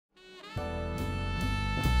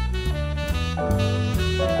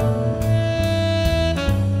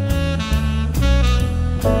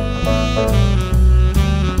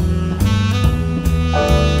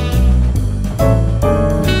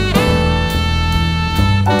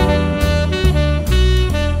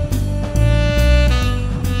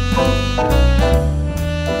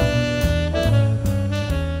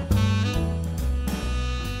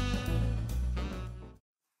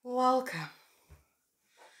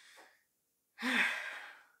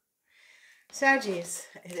Saggies,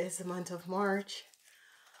 it is the month of March.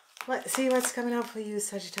 Let's see what's coming up for you,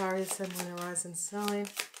 Sagittarius, Sun, Moon, Rising sign.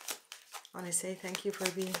 I want to say thank you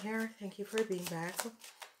for being here. Thank you for being back.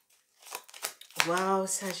 Wow,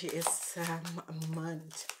 Sagittarius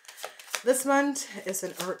month. This month is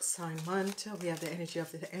an Earth sign month. We have the energy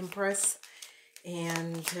of the Empress.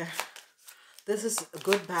 And this is a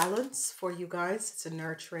good balance for you guys. It's a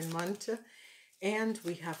nurturing month. And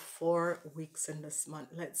we have 4 weeks in this month.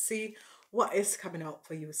 Let's see what is coming out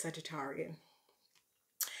for you, Sagittarian.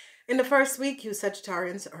 In the first week, you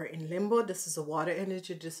Sagittarians are in limbo. This is a water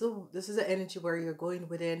energy. This is an energy where you're going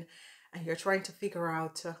within and you're trying to figure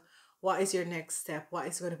out what is your next step, what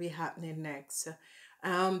is going to be happening next.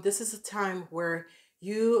 This is a time where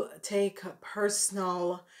you take a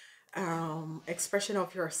personal expression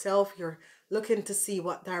of yourself. You're looking to see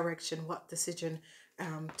what direction, what decision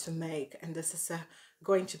to make. And this is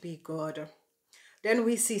going to be good. Then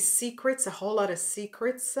we see secrets, a whole lot of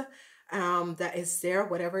secrets that is there.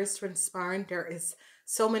 Whatever is transpiring, there is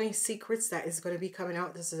so many secrets that is going to be coming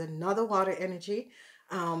out. This is another water energy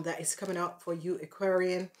that is coming out for you,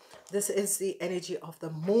 Aquarian. This is the energy of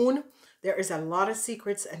the moon. There is a lot of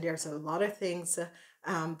secrets and there's a lot of things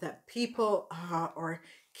that people are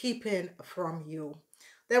keeping from you.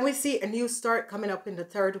 Then we see a new start coming up in the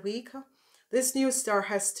 3rd week. This new start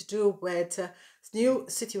has to do with new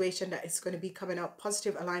situation that is going to be coming up,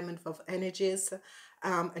 positive alignment of energies,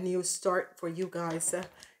 a new start for you guys.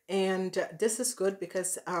 And this is good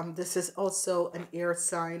because this is also an air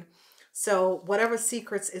sign. So whatever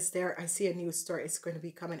secrets is there, I see a new start is going to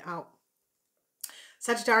be coming out.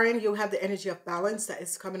 Sagittarian, you have the energy of balance that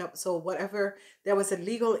is coming up. So whatever there was a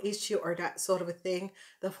legal issue or that sort of a thing,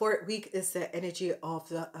 the 4th week is the energy of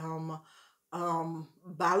the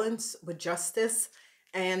balance with justice.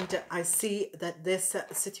 And I see that this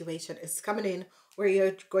situation is coming in where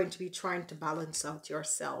you're going to be trying to balance out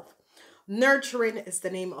yourself. Nurturing is the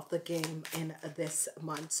name of the game in this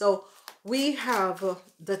month. So we have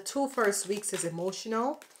the 2 first weeks is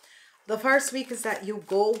emotional. The first week is that you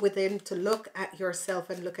go within to look at yourself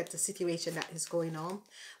and look at the situation that is going on.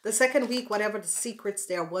 The 2nd week, whatever the secrets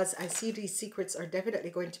there was, I see these secrets are definitely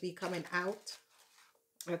going to be coming out.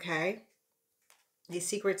 Okay. These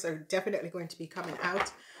secrets are definitely going to be coming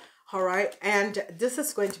out. All right. And this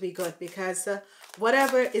is going to be good because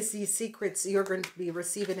whatever is these secrets, you're going to be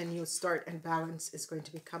receiving a new start and balance is going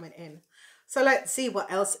to be coming in. So let's see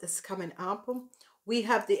what else is coming up. We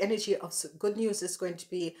have the energy of good news is going to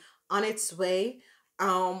be on its way.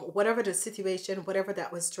 Whatever the situation, whatever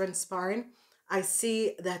that was transpiring, I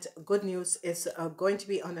see that good news is going to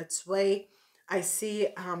be on its way. I see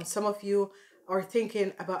some of you are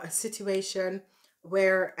thinking about a situation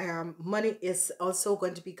where money is also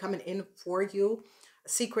going to be coming in for you.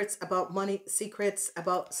 Secrets about money, secrets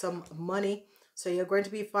about some money. So you're going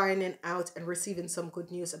to be finding out and receiving some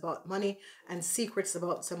good news about money and secrets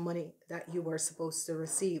about some money that you were supposed to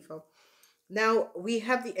receive. Now we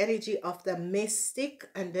have the energy of the mystic,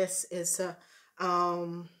 and this is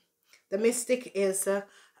the mystic is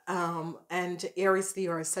and Aries,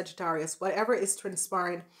 Leo, or Sagittarius, whatever is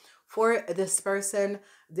transpiring for this person,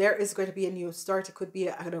 there is going to be a new start. It could be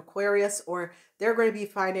an Aquarius, or they're going to be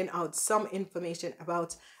finding out some information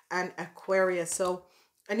about an Aquarius. So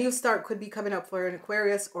a new start could be coming up for an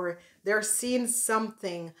Aquarius, or they're seeing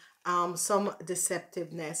something, some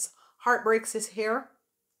deceptiveness. Heartbreaks is here.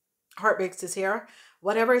 Heartbreaks is here.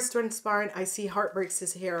 Whatever is transpiring, I see heartbreaks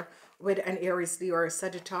is here with an Aries, Leo, or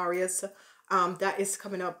Sagittarius. That is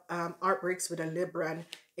coming up. Heartbreaks with a Libran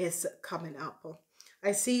is coming up.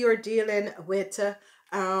 I see you're dealing with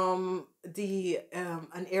an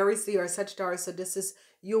Aries, Leo, or Sagittarius. So this is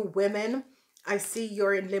you women. I see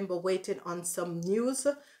you're in limbo waiting on some news.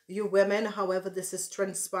 You women, however this is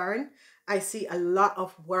transpiring, I see a lot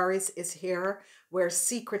of worries is here where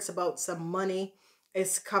secrets about some money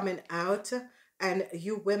is coming out. And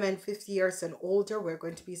you women 50 years and older, we're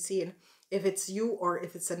going to be seeing if it's you or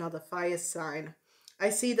if it's another fire sign. I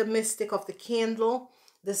see the mystic of the candle.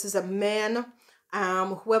 This is a man.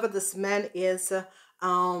 Whoever this man is,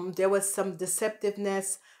 there was some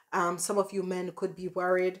deceptiveness. Some of you men could be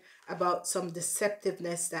worried about some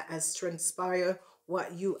deceptiveness that has transpired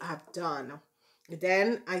what you have done.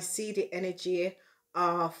 Then I see the energy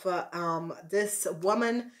of this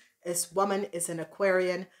woman. This woman is an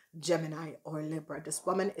Aquarian, Gemini, or Libra. This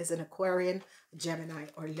woman is an Aquarian, Gemini,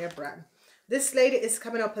 or Libra. This lady is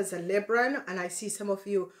coming up as a Libran, and I see some of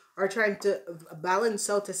you are trying to balance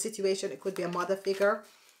out a situation. It could be a mother figure.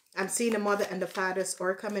 I'm seeing the mother and the fathers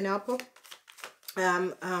are coming up.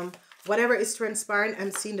 Whatever is transpiring,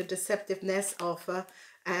 I'm seeing the deceptiveness of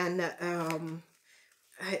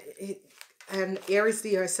an Aries,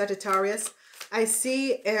 Leo, or Sagittarius, I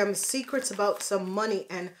see secrets about some money,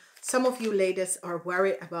 and some of you ladies are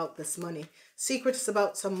worried about this money. Secrets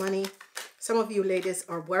about some money. Some of you ladies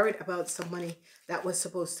are worried about some money that was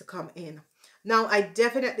supposed to come in. Now, I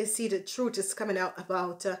definitely see the truth is coming out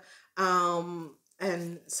about,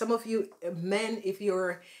 and some of you men, if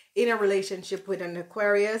you're in a relationship with an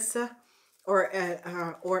Aquarius or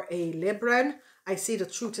a Libran, I see the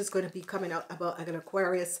truth is going to be coming out about an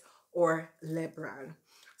Aquarius or Libran.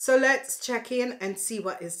 So let's check in and see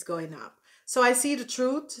what is going up. So I see the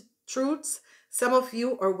truths. Some of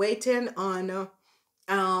you are waiting on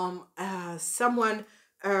someone,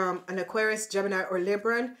 an Aquarius, Gemini, or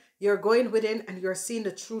Libran. You're going within and you're seeing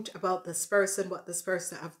the truth about this person, what this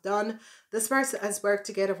person have done. This person has worked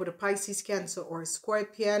together with a Pisces, Cancer, or a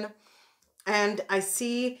Scorpion. And I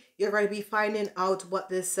see you're going to be finding out what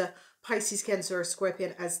this Pisces, Cancer, or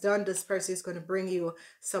Scorpion has done. This person is going to bring you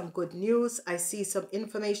some good news. I see some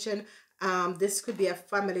information. This could be a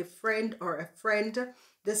family friend or a friend.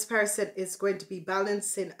 This person is going to be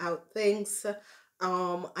balancing out things.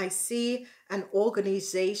 I see an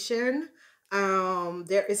organization.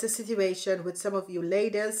 There is a situation with some of you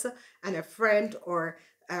ladies and a friend or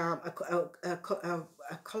a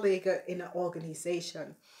colleague in an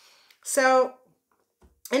organization. So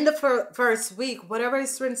in the first week, whatever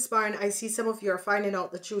is transpiring, I see some of you are finding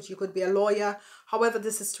out the truth. You could be a lawyer. However,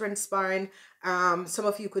 this is transpiring. Some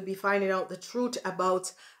of you could be finding out the truth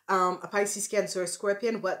about a Pisces, Cancer, or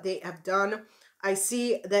Scorpion, what they have done. I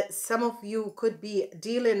see that some of you could be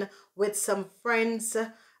dealing with some friends.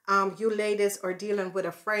 You ladies are dealing with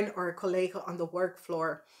a friend or a colleague on the work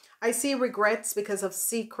floor. I see regrets because of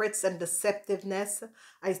secrets and deceptiveness.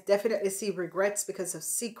 I definitely see regrets because of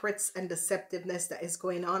secrets and deceptiveness that is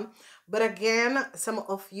going on. But again, some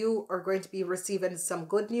of you are going to be receiving some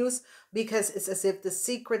good news because it's as if the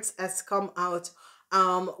secrets has come out.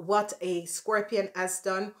 What a Scorpion has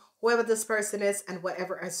done, whoever this person is, and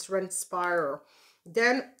whatever has transpired.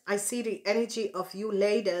 Then I see the energy of you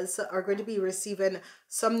ladies are going to be receiving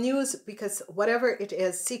some news because whatever it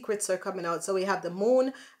is, secrets are coming out. So we have the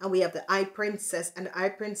Moon and we have the Eye Princess, and the Eye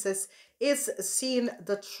Princess is seeing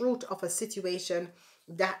the truth of a situation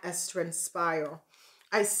that has transpired.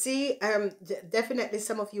 I see definitely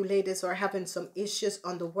some of you ladies are having some issues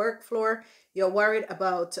on the work floor. You're worried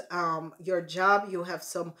about your job. You have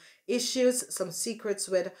some issues, some secrets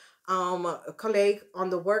with a colleague on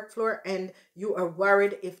the work floor, and you are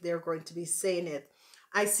worried if they're going to be saying it.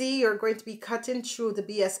 I see you're going to be cutting through the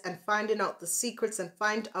BS and finding out the secrets and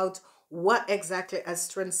find out what exactly has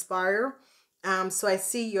transpired. So I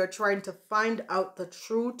see you're trying to find out the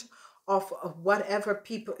truth of whatever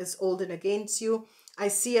people is holding against you. I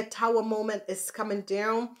see a tower moment is coming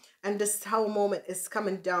down, and this tower moment is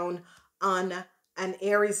coming down on an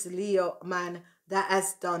Aries Leo man that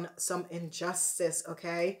has done some injustice,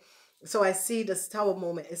 okay? So I see this tower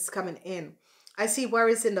moment is coming in. I see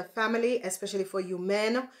worries in the family, especially for you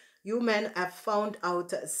men. You men have found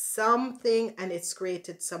out something and it's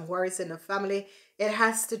created some worries in the family. It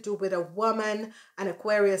has to do with a woman, an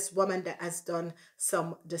Aquarius woman that has done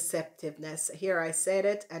some deceptiveness. Here I said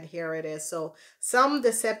it and here it is. So some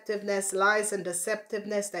deceptiveness, lies and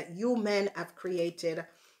deceptiveness that you men have created.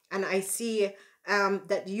 And I see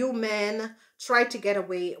that you men try to get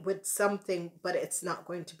away with something, but it's not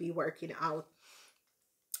going to be working out.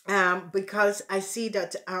 Because I see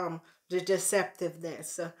that the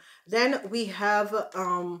deceptiveness. Then we have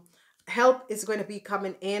help is going to be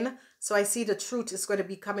coming in. So I see the truth is going to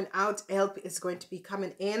be coming out. Help is going to be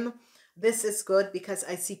coming in. This is good because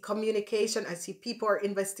I see communication. I see people are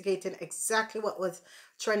investigating exactly what was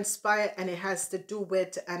transpired, and it has to do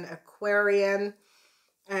with an Aquarian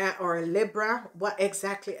or a Libra, what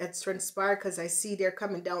exactly has transpired, because I see they're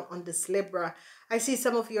coming down on this Libra. I see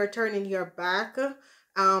some of you are turning your back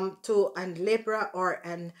to an Libra or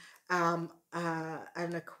an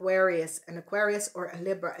Aquarius or a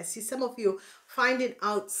Libra. I see some of you finding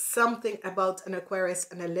out something about an Aquarius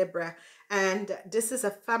and a Libra, and this is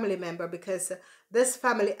a family member because this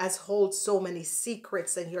family has hold so many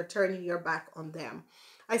secrets and you're turning your back on them.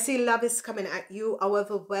 I see love is coming at you.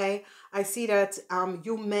 However way, I see that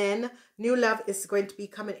you men, new love is going to be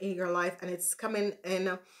coming in your life, and it's coming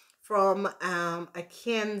in from a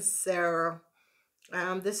Cancer.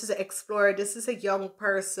 This is an explorer. This is a young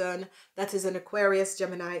person that is an Aquarius,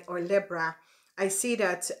 Gemini, or Libra. I see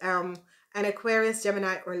that an Aquarius,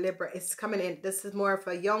 Gemini, or Libra is coming in. This is more of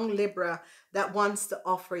a young Libra that wants to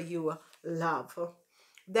offer you love.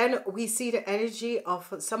 Then we see the energy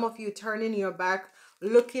of some of you turning your back,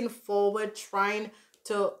 looking forward, trying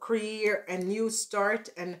to create a new start,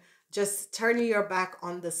 and just turning your back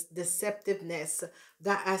on this deceptiveness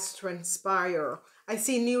that has transpired. I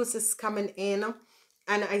see news is coming in,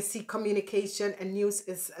 and I see communication and news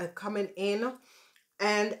is coming in,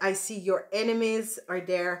 and I see your enemies are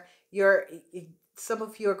there. Some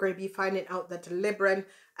of you are going to be finding out that the Libran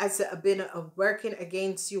has been working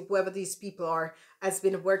against you. Whoever these people are has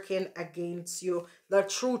been working against you. The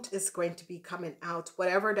truth is going to be coming out.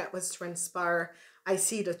 Whatever that was transpired, I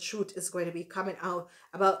see the truth is going to be coming out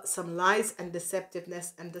about some lies and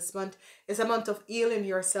deceptiveness. And this month is a month of healing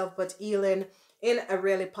yourself, but healing in a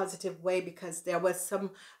really positive way, because there was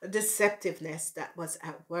some deceptiveness that was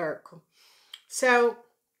at work. So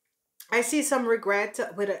I see some regret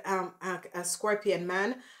with a Scorpion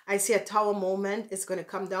man. I see a Tower moment is going to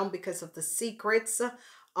come down because of the secrets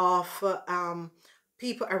of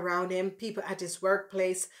people around him, people at his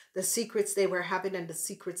workplace, the secrets they were having and the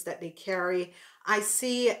secrets that they carry. I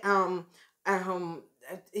see um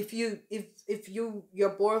if your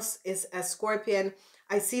boss is a Scorpion,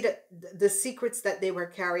 I see that the secrets that they were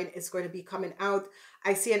carrying is going to be coming out.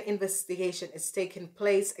 I see an investigation is taking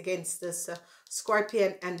place against this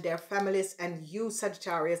Scorpion and their families, and you,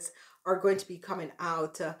 Sagittarius, are going to be coming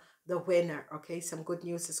out the winner. Okay, some good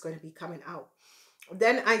news is going to be coming out.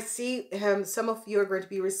 Then I see some of you are going to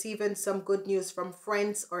be receiving some good news from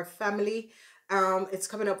friends or family. It's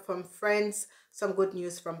coming up from friends, some good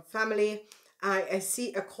news from family. I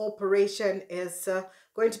see a corporation is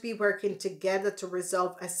going to be working together to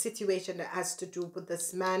resolve a situation that has to do with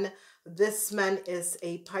this man. This man is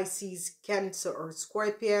a Pisces, Cancer, or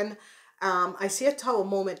Scorpion. I see a Tower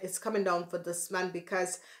moment is coming down for this man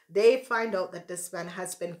because they find out that this man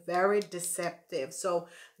has been very deceptive. So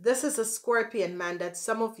this is a Scorpion man that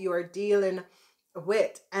some of you are dealing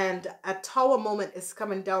with, and a Tower moment is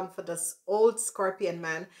coming down for this old Scorpion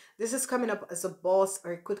man. This is coming up as a boss,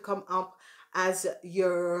 or it could come up as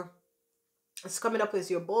your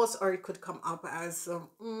boss, or it could come up as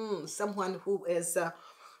someone who is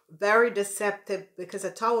very deceptive, because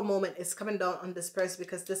a Tower moment is coming down on this person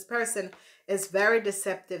because this person is very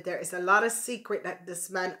deceptive. There is a lot of secret that this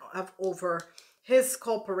man have over his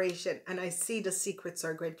corporation, and I see the secrets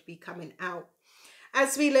are going to be coming out.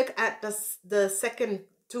 As we look at the second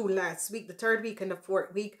to last week, the third week and the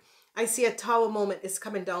fourth week, I see a Tower moment is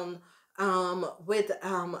coming down with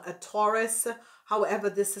a Taurus. However,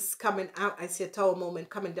 this is coming out. I see a Tower moment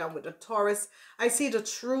coming down with a Taurus. I see the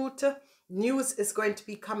truth. News is going to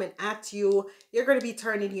be coming at you. You're going to be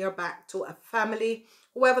turning your back to a family.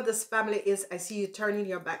 Whoever this family is, I see you turning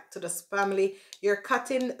your back to this family. You're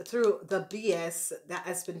cutting through the BS that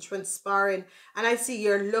has been transpiring. And I see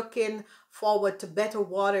you're looking forward to better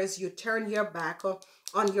waters. You turn your back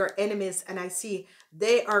on your enemies. And I see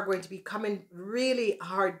they are going to be coming really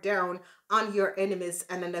hard down on your enemies.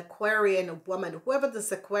 And an Aquarian woman, whoever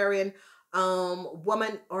this Aquarian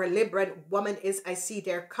woman or Libran woman is, I see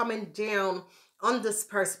they're coming down on this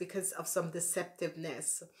person because of some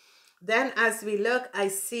deceptiveness. Then as we look, I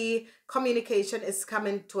see communication is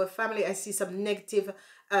coming to a family. I see some negative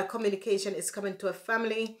communication is coming to a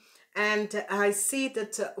family. And I see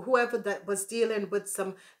that whoever that was dealing with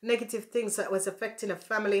some negative things that was affecting a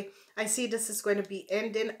family, I see this is going to be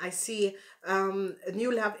ending. I see a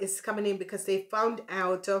new love is coming in because they found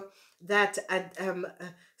out that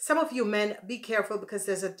some of you men, be careful because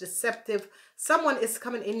there's a deceptive, someone is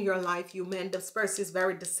coming in your life, you men. This person is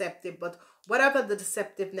very deceptive, but whatever the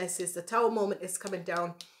deceptiveness is, the Tower moment is coming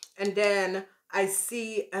down. And then I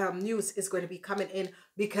see news is going to be coming in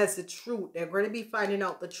because the truth, they're going to be finding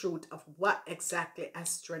out the truth of what exactly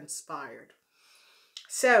has transpired.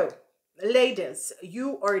 So, ladies,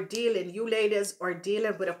 you ladies are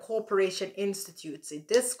dealing with a corporation institute.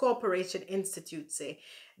 This corporation institute,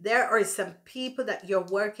 there are some people that you're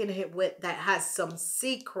working with that has some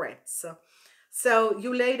secrets. So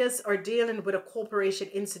you ladies are dealing with a corporation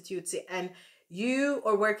institute, and you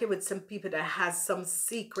are working with some people that has some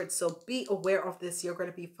secrets. So be aware of this. You're going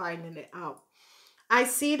to be finding it out. I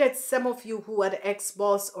see that some of you who are the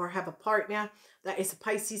ex-boss or have a partner that is a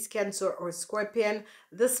Pisces, Cancer, or Scorpion,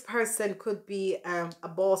 this person could be a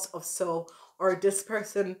boss of so, or this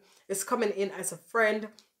person is coming in as a friend.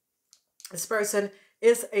 This person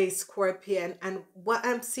is a Scorpion, and what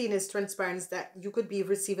I'm seeing is transparency that you could be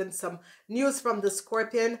receiving some news from the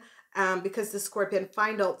Scorpion because the Scorpion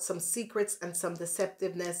find out some secrets and some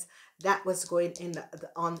deceptiveness that was going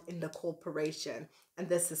on in the corporation, and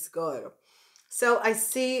this is good. So I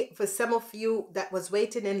see for some of you that was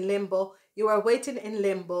waiting in limbo, you are waiting in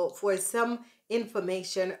limbo for some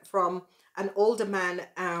information from an older man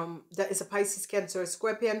that is a Pisces, Cancer,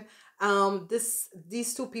 Scorpion.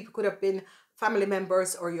 These two people could have been family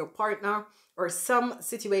members or your partner, or some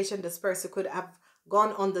situation this person could have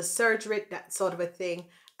gone on the surgery, that sort of a thing.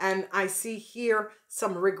 And I see here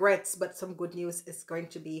some regrets, but some good news is going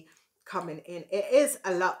to be coming in. It is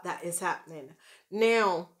a lot that is happening.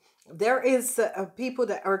 Now, there is people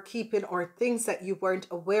that are keeping or things that you weren't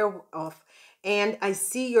aware of. And I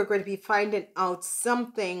see you're going to be finding out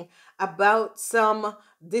something about some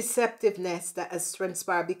deceptiveness that has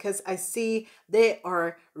transpired, because I see they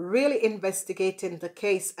are really investigating the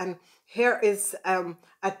case. And here is a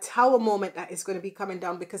tower moment that is going to be coming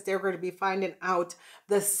down, because they're going to be finding out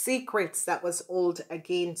the secrets that was held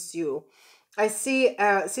against you. I see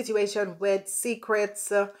a situation with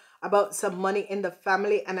secrets about some money in the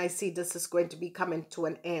family, and I see this is going to be coming to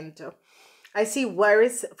an end. I see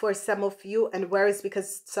worries for some of you, and worries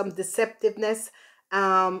because some deceptiveness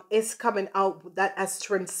is coming out that has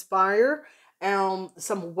transpired.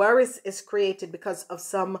 Some worries is created because of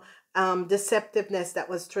some deceptiveness that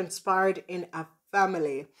was transpired in a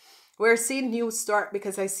family. We're seeing new start,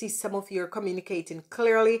 because I see some of you are communicating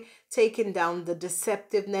clearly, taking down the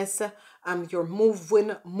deceptiveness. You're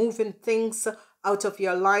moving things out of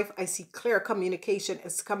your life. I see clear communication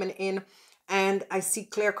is coming in, and I see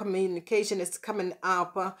clear communication is coming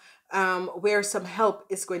up, where some help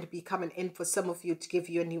is going to be coming in for some of you to give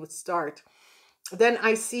you a new start. Then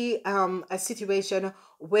I see a situation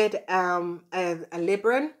with a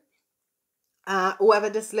Libran. Whoever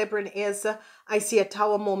this Libran is, I see a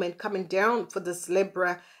tower moment coming down for this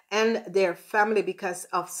Libra and their family, because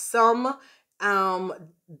of some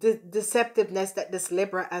deceptiveness that this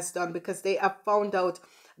Libra has done, because they have found out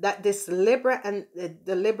that this Libra and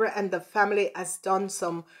the Libra and the family has done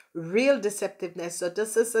some real deceptiveness. So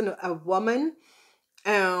this is a woman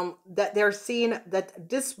that they're seeing that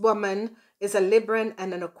this woman is a Libran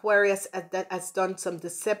and an Aquarius that has done some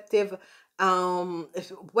deceptive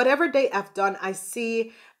whatever they have done. I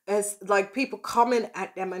see as like people coming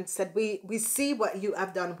at them and said, we see what you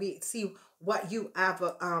have done, we see what you have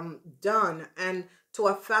done. And to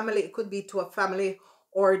a family, it could be to a family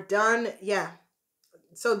or done, yeah.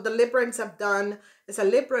 So the Librans have done, it's a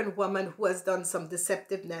Libran woman who has done some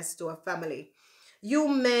deceptiveness to a family. You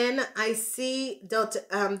men, I see that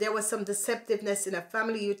there was some deceptiveness in a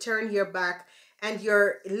family. You turn your back and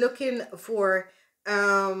you're looking for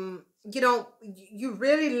you know, you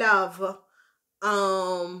really love,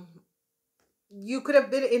 you could have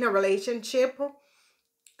been in a relationship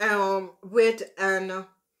with an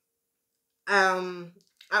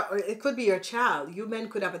it could be your child. You men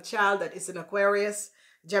could have a child that is an Aquarius,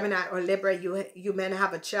 Gemini, or Libra. You men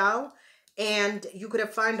have a child, and you could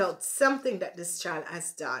have found out something that this child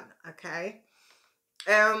has done. Okay.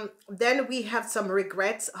 Then we have some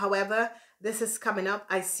regrets. However, this is coming up.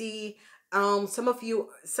 I see some of you,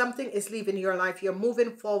 something is leaving your life. You're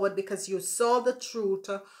moving forward because you saw the truth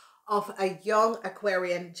of a young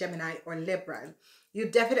Aquarian, Gemini, or Libra. You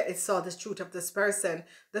definitely saw the truth of this person.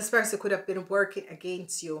 This person could have been working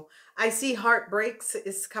against you. I see heartbreaks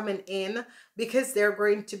is coming in, because they're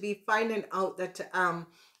going to be finding out that a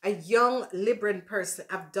young Libran person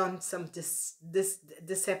have done some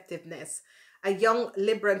deceptiveness. A young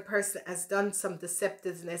Libran person has done some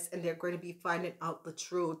deceptiveness, and they're going to be finding out the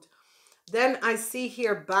truth. Then I see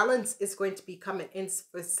here balance is going to be coming in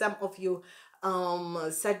for some of you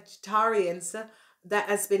Sagittarians that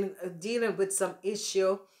has been dealing with some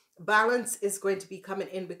issue. Balance is going to be coming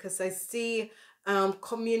in, because I see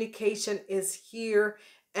communication is here,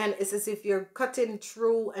 and it's as if you're cutting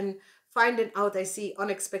through and finding out. I see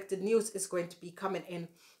unexpected news is going to be coming in,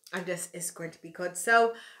 and this is going to be good.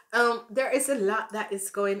 So there is a lot that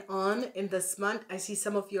is going on in this month. I see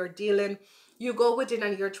some of you are dealing, you go within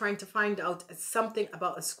and you're trying to find out something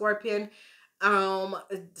about a Scorpion.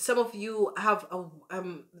 Some of you have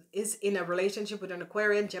is in a relationship with an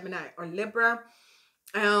Aquarian, Gemini, or Libra.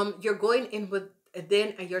 You're going in with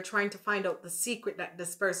then, and you're trying to find out the secret that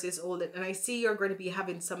this person is holding. And I see you're going to be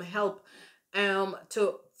having some help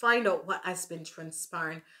to find out what has been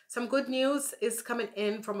transpiring. Some good news is coming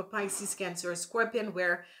in from a Pisces, Cancer, or Scorpion,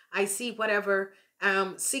 where I see whatever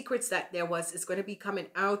secrets that there was is going to be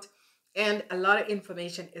coming out, and a lot of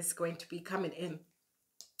information is going to be coming in.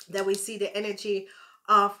 Then we see the energy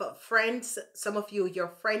of friends. Some of you, your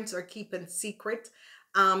friends are keeping secret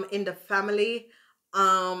in the family.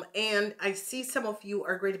 And I see some of you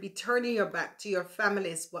are going to be turning your back to your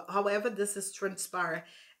families. However, this is transpiring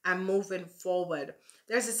and moving forward.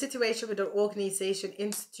 There's a situation with an organization,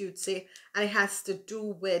 institute, say, and it has to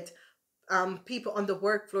do with people on the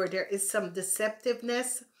work floor. There is some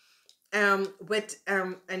deceptiveness with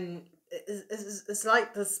and it's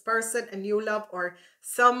like this person, a new love, or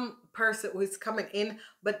some person who is coming in,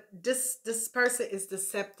 but this person is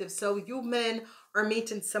deceptive. So you men are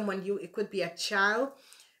meeting someone, it could be a child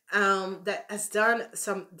that has done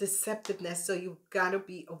some deceptiveness, so you gotta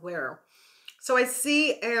be aware. So I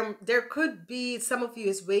see there could be some of you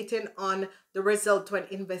is waiting on the result to an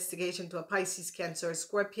investigation, to a Pisces, Cancer,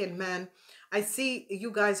 Scorpion man. I see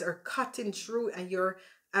you guys are cutting through, and you're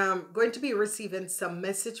going to be receiving some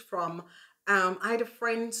message from either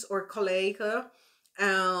friends or colleague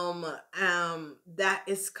that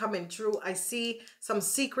is coming through. I see some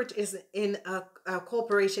secret is in a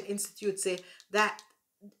corporation institute, say that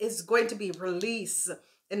is going to be released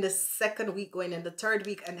in the second week, going in the third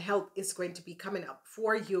week, and help is going to be coming up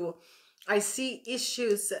for you. I see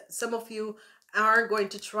issues. Some of you are going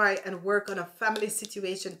to try and work on a family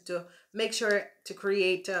situation to make sure to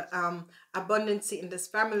create abundance in this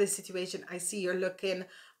family situation. I see you're looking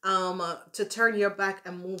to turn your back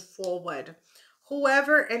and move forward.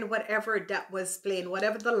 Whoever and whatever that was playing,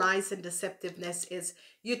 whatever the lies and deceptiveness is,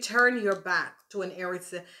 you turn your back to an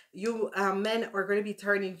area. You men are going to be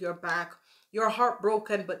turning your back. You're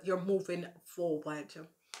heartbroken, but you're moving forward.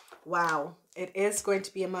 Wow, it is going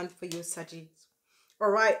to be a month for you, Sagittarius. All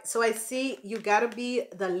right, so I see you gotta be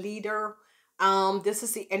the leader. This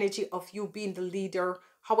is the energy of you being the leader.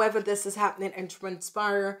 However this is happening and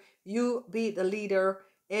transpire, you be the leader.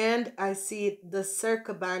 And I see the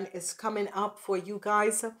circle band is coming up for you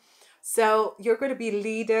guys. So you're going to be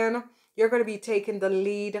leading. You're going to be taking the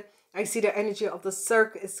lead. I see the energy of the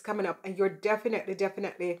circle is coming up, and you're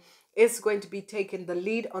definitely is going to be taking the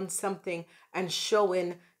lead on something and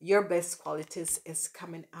showing your best qualities is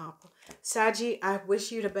coming up. Saggy, I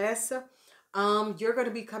wish you the best. You're going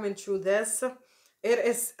to be coming through this.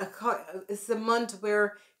 It's a month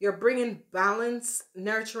where you're bringing balance,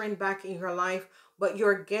 nurturing back in your life, but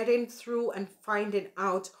you're getting through and finding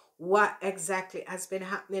out what exactly has been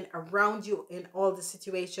happening around you in all the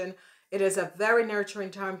situation. It is a very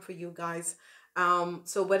nurturing time for you guys.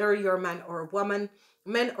 So whether you're a man or a woman,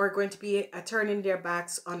 men are going to be turning their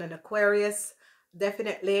backs on an Aquarius,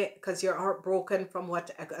 definitely, because you're heartbroken from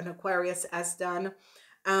what an Aquarius has done.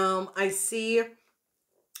 I see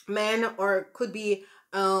men or could be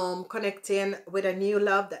connecting with a new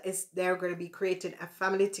love that is they're going to be creating a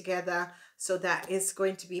family together, so that is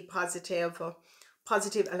going to be positive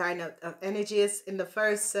alignment of energies in the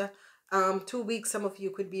first 2 weeks. Some of you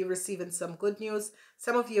could be receiving some good news.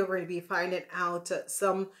 Some of you are going to be finding out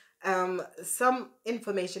some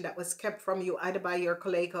information that was kept from you, either by your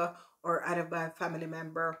colleague or either by a family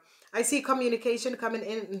member. I see communication coming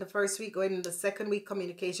in the first week. Going in the second week,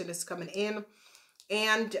 communication is coming in.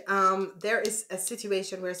 And there is a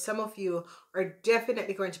situation where some of you are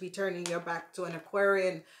definitely going to be turning your back to an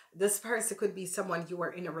Aquarian. This person could be someone you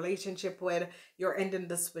are in a relationship with. You're ending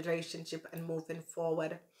this relationship and moving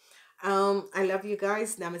forward. I love you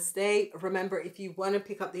guys. Namaste. Remember, if you want to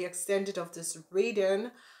pick up the extended of this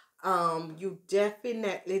reading, you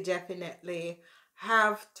definitely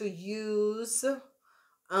have to use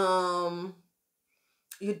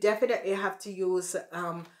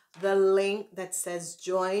the link that says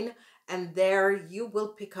join, and there you will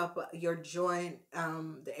pick up your join,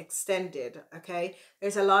 the extended. Okay,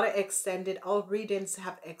 there's a lot of extended. All readings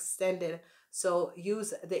have extended, so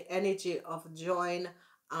use the energy of join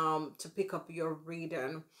to pick up your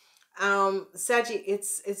reading. Saggy,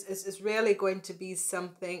 it's really going to be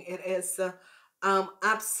something. It is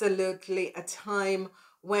absolutely a time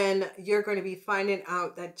when you're going to be finding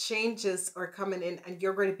out that changes are coming in, and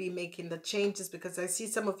you're going to be making the changes, because I see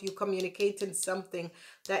some of you communicating something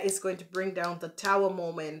that is going to bring down the tower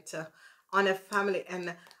moment on a family,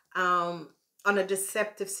 and on a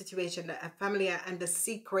deceptive situation that a family, and the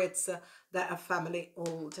secrets that a family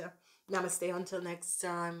hold. Namaste until next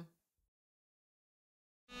time.